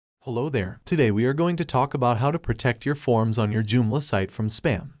Hello there. Today we are going to talk about how to protect your forms on your Joomla site from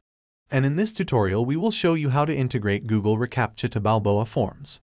spam. And in this tutorial we will show you how to integrate Google reCAPTCHA to Balboa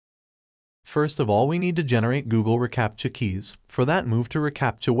Forms. First of all, we need to generate Google reCAPTCHA keys. For that, move to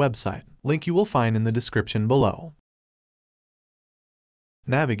reCAPTCHA website. Link you will find in the description below.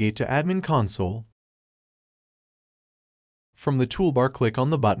 Navigate to Admin Console. From the toolbar, click on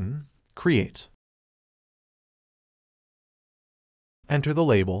the button, Create. Enter the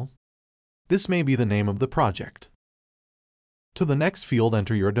label. This may be the name of the project. To the next field,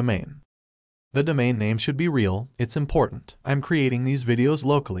 enter your domain. The domain name should be real, it's important. I'm creating these videos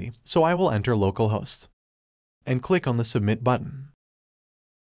locally, so I will enter localhost. And click on the Submit button.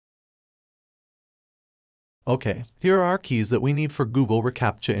 Okay, here are our keys that we need for Google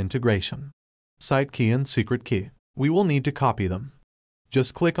reCAPTCHA integration. Site key and secret key. We will need to copy them.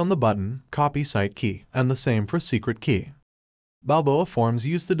 Just click on the button, Copy Site Key, and the same for secret key. Balboa Forms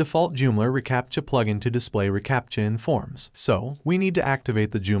use the default Joomla reCAPTCHA plugin to display reCAPTCHA in Forms, so we need to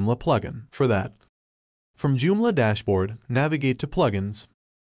activate the Joomla plugin. For that, from Joomla dashboard, navigate to Plugins.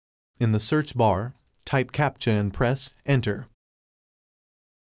 In the search bar, type CAPTCHA and press Enter.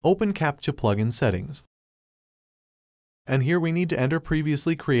 Open CAPTCHA plugin settings. And here we need to enter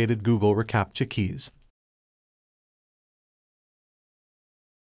previously created Google reCAPTCHA keys.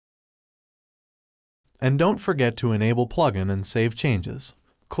 And don't forget to enable plugin and save changes.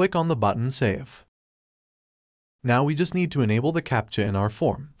 Click on the button Save. Now we just need to enable the CAPTCHA in our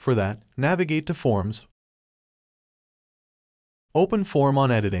form. For that, navigate to Forms. Open Form on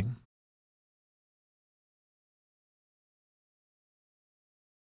Editing.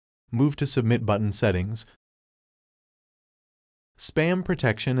 Move to Submit button Settings. Spam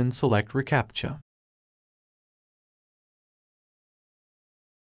Protection and select reCAPTCHA.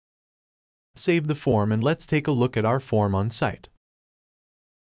 Save the form and let's take a look at our form on site.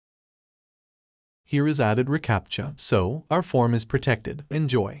 Here is added reCAPTCHA, so our form is protected.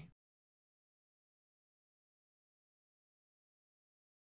 Enjoy!